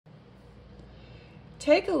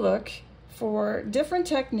take a look for different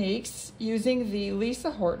techniques using the Lisa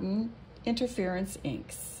Horton interference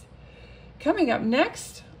inks. Coming up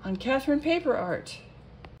next on Catherine Paper Art.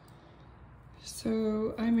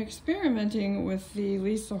 So I'm experimenting with the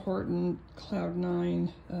Lisa Horton Cloud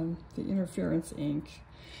 9, the interference ink,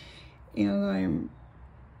 and I'm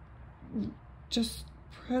just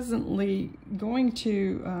presently going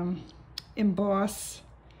to emboss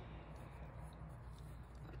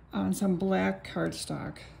on some black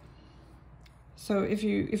cardstock. So if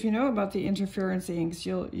you know about the interference inks,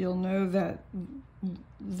 you'll know that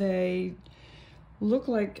they look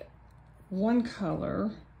like one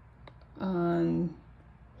color on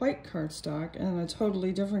white cardstock and a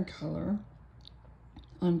totally different color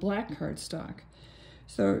on black cardstock.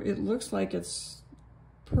 So it looks like it's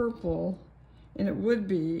purple, and it would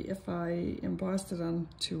be if I embossed it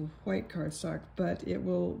onto white cardstock, but it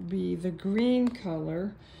will be the green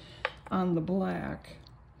color on the black.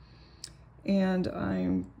 And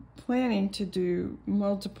I'm planning to do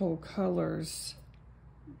multiple colors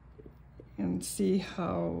and see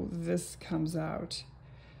how this comes out.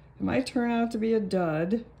 It might turn out to be a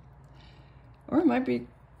dud, or it might be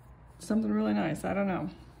something really nice, I don't know.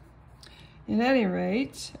 At any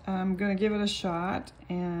rate, I'm gonna give it a shot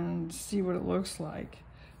and see what it looks like.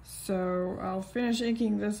 So I'll finish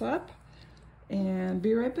inking this up and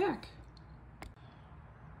be right back.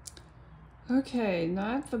 Okay,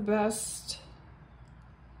 not the best,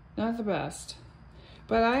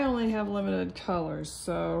 but I only have limited colors,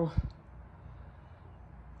 so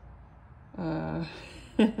and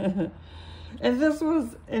this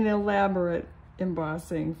was an elaborate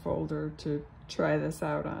embossing folder to try this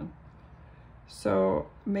out on. So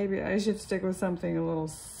maybe I should stick with something a little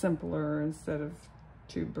simpler instead of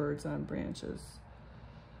two birds on branches.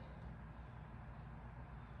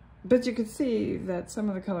 But you can see that some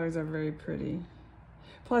of the colors are very pretty.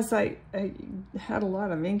 Plus I had a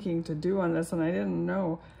lot of inking to do on this, and I didn't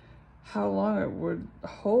know how long it would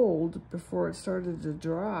hold before it started to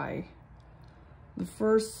dry. The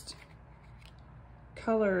first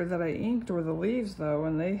color that I inked were the leaves, though,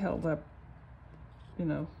 and they held up, you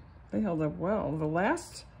know, they held up well. The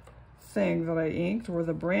last thing that I inked were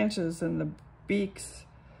the branches and the beaks,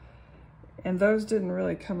 and those didn't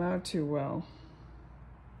really come out too well.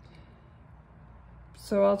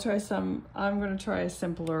 So I'm going to try a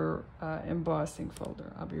simpler embossing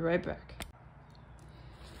folder. I'll be right back.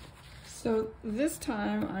 So this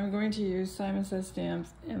time I'm going to use Simon Says Stamps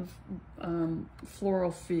and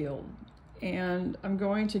Floral Field, and I'm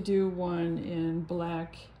going to do one in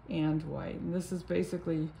black and white. And this is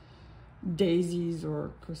basically daisies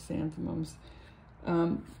or chrysanthemums.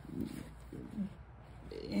 And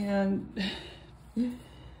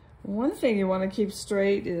one thing you want to keep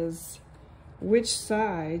straight is which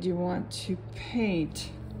side you want to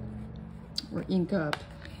paint or ink up,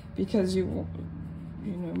 because you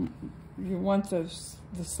want the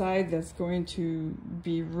side that's going to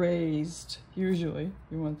be raised. Usually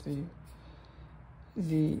you want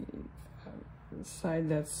the side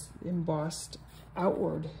that's embossed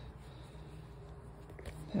outward.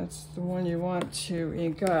 That's the one you want to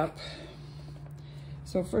ink up.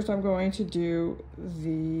 So first I'm going to do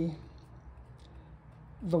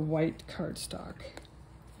the white cardstock.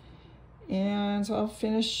 And so I'll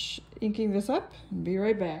finish inking this up and be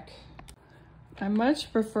right back. I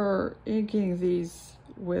much prefer inking these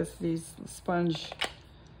with these sponge,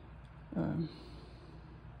 the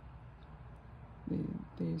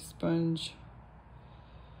sponge,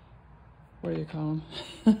 what do you call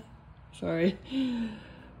them? Sorry.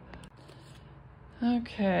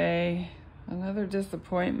 Okay, another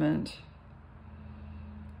disappointment.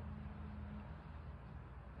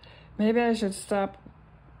 Maybe I should stop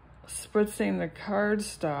spritzing the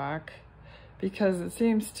cardstock, because it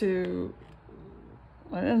seems to,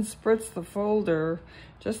 I didn't spritz the folder,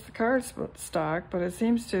 just the cardstock, but it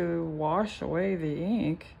seems to wash away the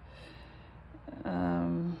ink.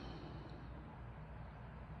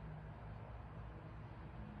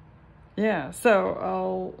 Yeah,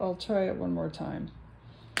 so I'll try it one more time.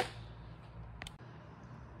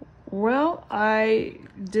 Well, I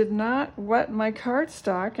did not wet my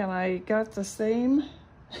cardstock, and I got the same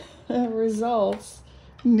results,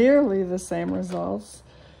 nearly the same results,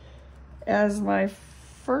 as my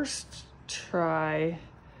first try,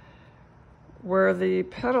 where the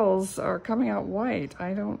petals are coming out white.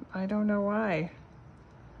 I don't know why.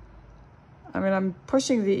 I mean, I'm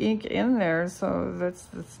pushing the ink in there, so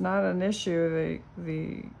that's not an issue.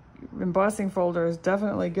 The embossing folder is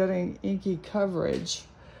definitely getting inky coverage.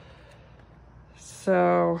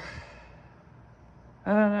 So,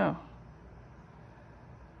 I don't know.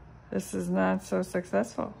 this is not so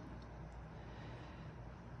successful.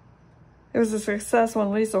 It was a success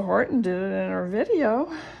when Lisa Horton did it in her video.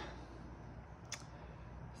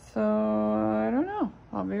 So, I don't know.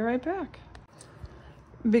 I'll be right back.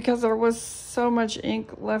 Because there was so much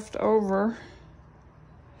ink left over,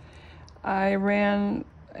 I ran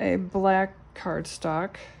a black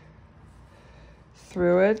cardstock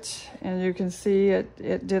through it, and you can see it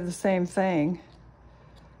did the same thing.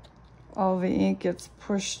 All the ink gets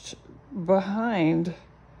pushed behind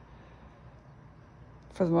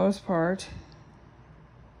for the most part.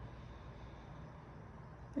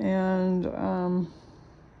 And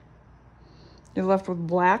you're left with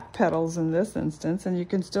black petals in this instance, and you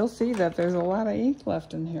can still see that there's a lot of ink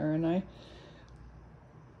left in here, and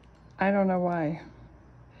I don't know why.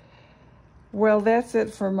 Well, that's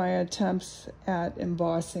it for my attempts at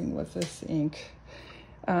embossing with this ink.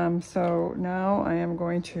 So now I am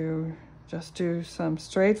going to just do some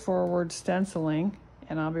straightforward stenciling,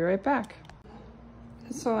 and I'll be right back.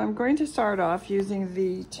 So I'm going to start off using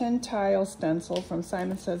the tin tile stencil from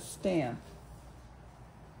Simon Says Stamp.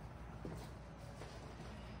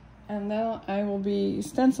 And now I will be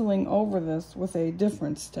stenciling over this with a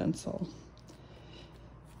different stencil.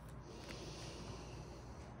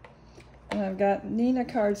 And I've got Nina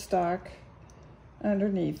cardstock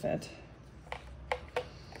underneath it.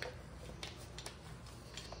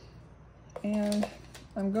 And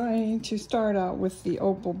I'm going to start out with the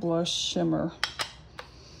Opal Blush Shimmer.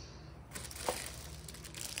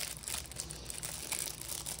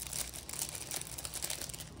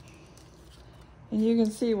 And you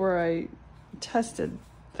can see where I tested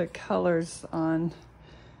the colors on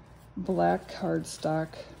black cardstock.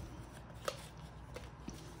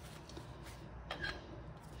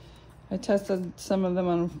 I tested some of them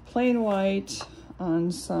on plain white,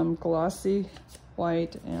 on some glossy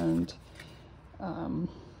white, and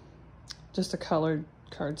just a colored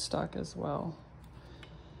cardstock as well.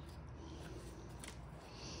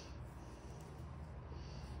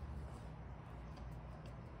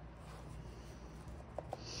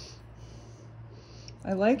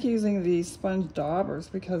 I like using these sponge daubers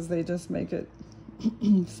because they just make it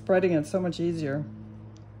spreading it so much easier.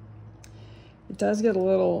 It does get a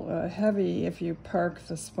little heavy if you park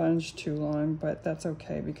the sponge too long, but that's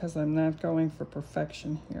okay because I'm not going for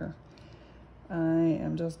perfection here. I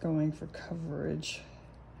am just going for coverage.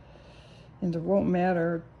 And it won't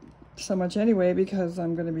matter so much anyway because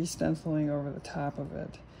I'm going to be stenciling over the top of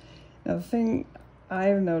it. Now the thing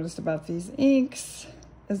I've noticed about these inks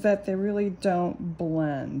is that they really don't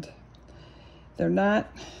blend. They're not,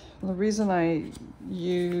 the reason I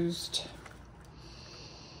used,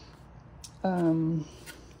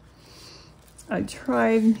 I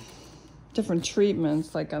tried different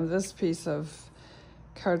treatments, like on this piece of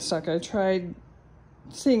cardstock, I tried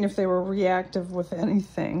seeing if they were reactive with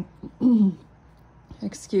anything.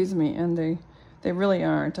 Excuse me, and they really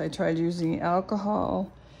aren't. I tried using alcohol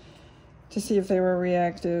to see if they were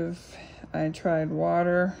reactive. I tried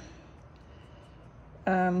water.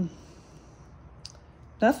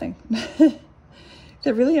 Nothing.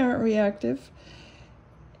 They really aren't reactive.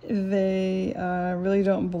 They really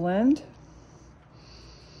don't blend.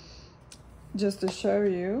 Just to show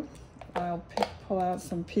you, I'll pull out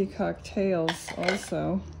some peacock tails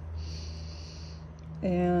also.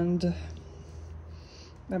 And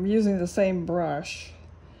I'm using the same brush.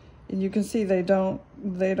 And you can see they don't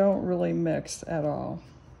really mix at all.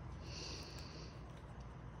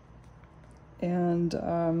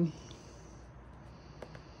 And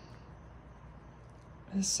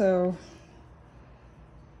so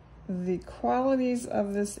the qualities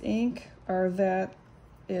of this ink are that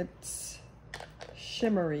it's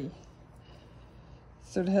shimmery.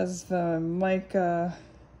 So it has the mica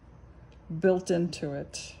built into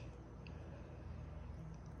it.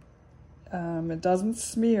 It doesn't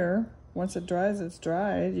smear. Once it dries, it's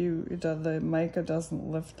dried. The mica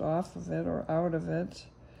doesn't lift off of it or out of it.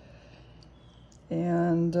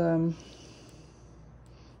 And I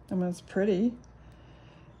mean, it's pretty.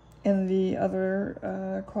 And the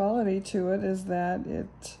other quality to it is that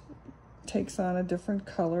it takes on a different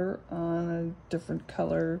color on a different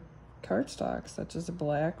color cardstock, such as a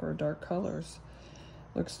black or dark colors.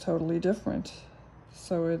 Looks totally different.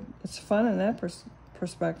 So it's fun in that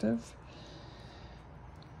perspective.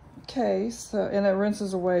 Okay, so, and it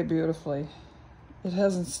rinses away beautifully. It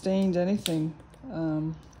hasn't stained anything.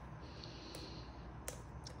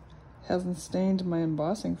 Hasn't stained my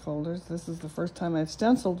embossing folders. This is the first time I've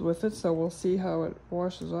stenciled with it, so we'll see how it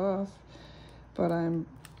washes off. But I'm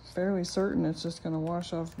fairly certain it's just going to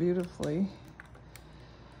wash off beautifully.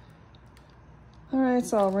 All right,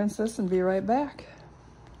 so I'll rinse this and be right back.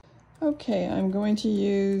 Okay, I'm going to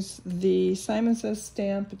use the Simon Says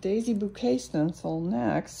Stamp Daisy Bouquet stencil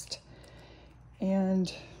next.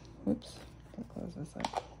 And, whoops, I'll close this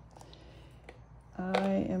up.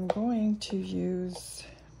 I am going to use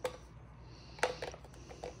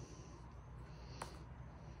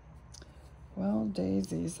well,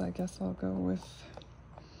 daisies. I guess I'll go with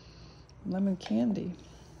lemon candy.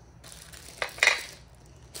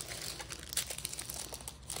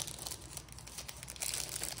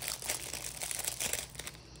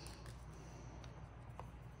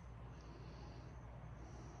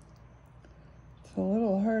 It's a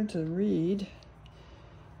little hard to read.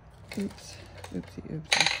 Oops, oopsie,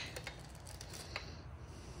 oopsie.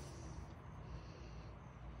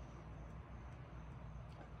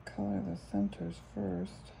 Color the centers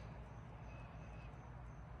first.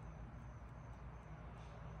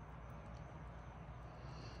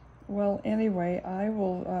 Well, anyway, I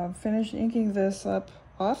will finish inking this up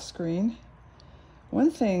off screen.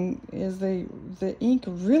 One thing is the ink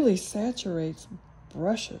really saturates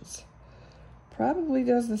brushes. Probably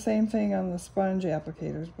does the same thing on the sponge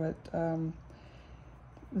applicators, but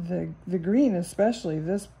the green especially,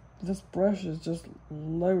 this brush is just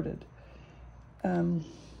loaded.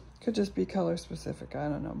 Could just be color specific, I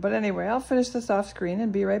don't know. But anyway, I'll finish this off screen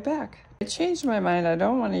and be right back. I changed my mind. I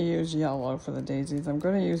don't want to use yellow for the daisies. I'm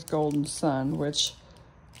going to use Golden Sun, which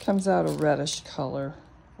comes out a reddish color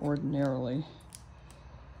ordinarily,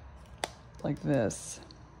 like this.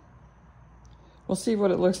 We'll see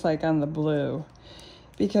what it looks like on the blue,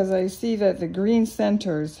 because I see that the green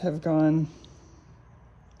centers have gone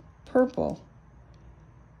purple,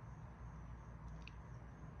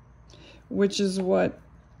 which is what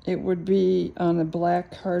it would be on a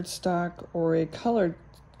black cardstock or a colored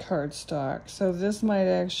cardstock. So this might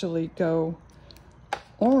actually go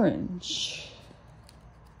orange.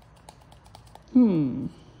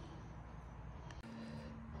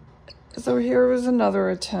 So here was another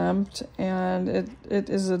attempt, and it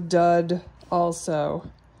is a dud also.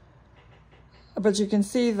 But you can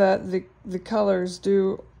see that the colors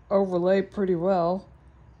do overlay pretty well.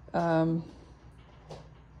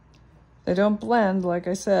 They don't blend, like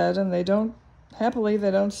I said, and they don't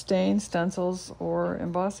stain stencils or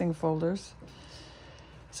embossing folders.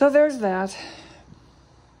 So there's that.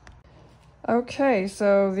 Okay,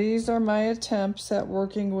 so these are my attempts at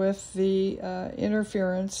working with the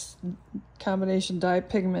interference combination dye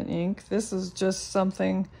pigment ink. This is just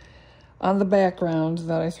something on the background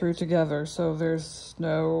that I threw together, so there's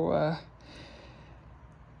no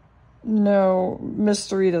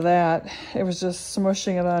mystery to that. It was just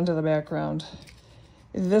smushing it onto the background.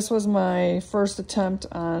 This was my first attempt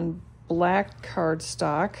on black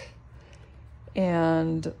cardstock,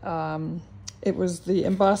 and it was, the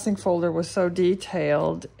embossing folder was so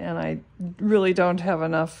detailed, and I really don't have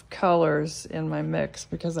enough colors in my mix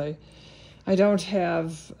because I don't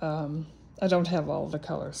have all the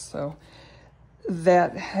colors, so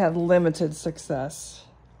that had limited success.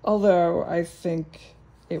 Although I think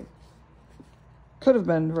it could have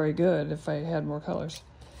been very good if I had more colors.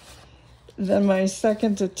 Then my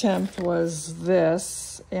second attempt was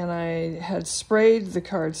this, and I had sprayed the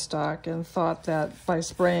cardstock and thought that by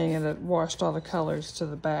spraying it, it washed all the colors to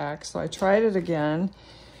the back. So I tried it again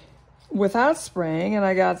without spraying, and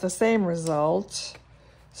I got the same result.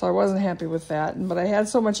 So I wasn't happy with that, but I had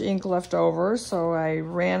so much ink left over, so I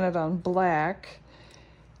ran it on black,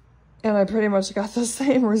 and I pretty much got the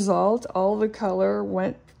same result. All the color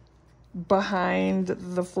went behind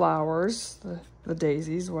the flowers, the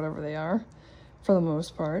daisies, whatever they are, for the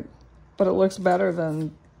most part, but it looks better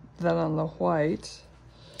than on the white.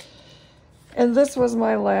 And this was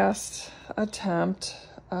my last attempt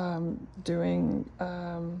doing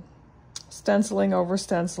stenciling over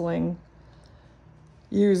stenciling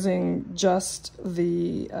using just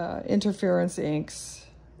the interference inks,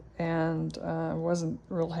 and wasn't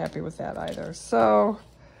real happy with that either. So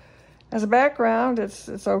as a background,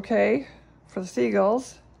 it's okay for the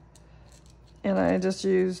seagulls. And I just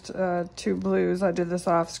used 2 blues. I did this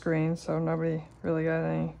off screen, so nobody really got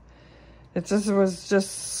any. It just was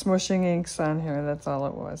just smushing inks on here. That's all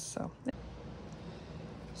it was.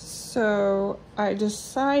 So I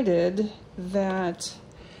decided that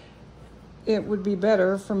it would be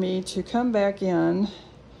better for me to come back in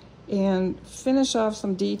and finish off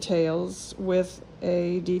some details with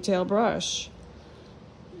a detail brush.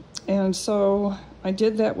 And so I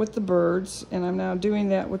did that with the birds, and I'm now doing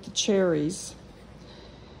that with the cherries.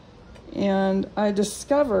 And I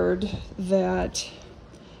discovered that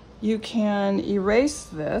you can erase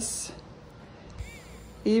this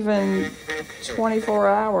even 24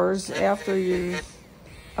 hours after you've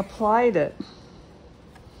applied it.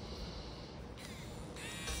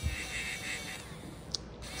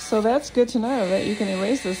 So that's good to know that you can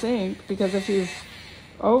erase this ink, because if you've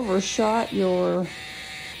overshot your,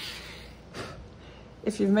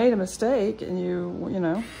 if you've made a mistake and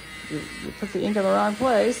you put the ink in the wrong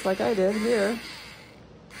place, like I did here,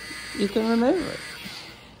 you can remove it.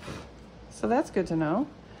 So that's good to know.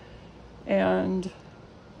 And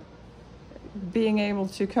being able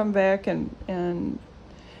to come back and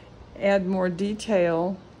add more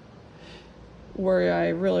detail where I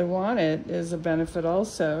really want it is a benefit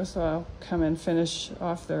also. So I'll come and finish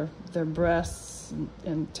off their breasts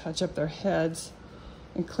and touch up their heads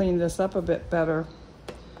and clean this up a bit better.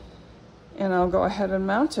 And I'll go ahead and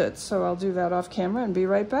mount it. So I'll do that off camera and be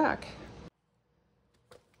right back.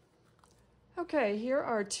 Okay, here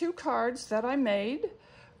are 2 cards that I made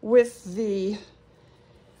with the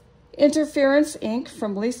interference ink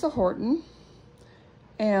from Lisa Horton.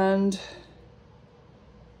 And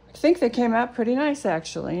I think they came out pretty nice,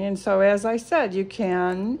 actually. And so, as I said, you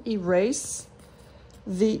can erase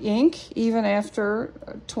the ink even after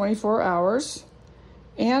 24 hours.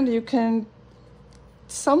 And you can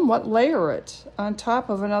somewhat layer it on top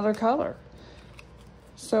of another color.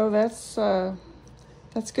 So that's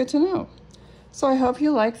good to know. So I hope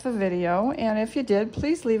you liked the video, and if you did,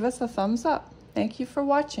 please leave us a thumbs up. Thank you for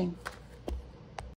watching.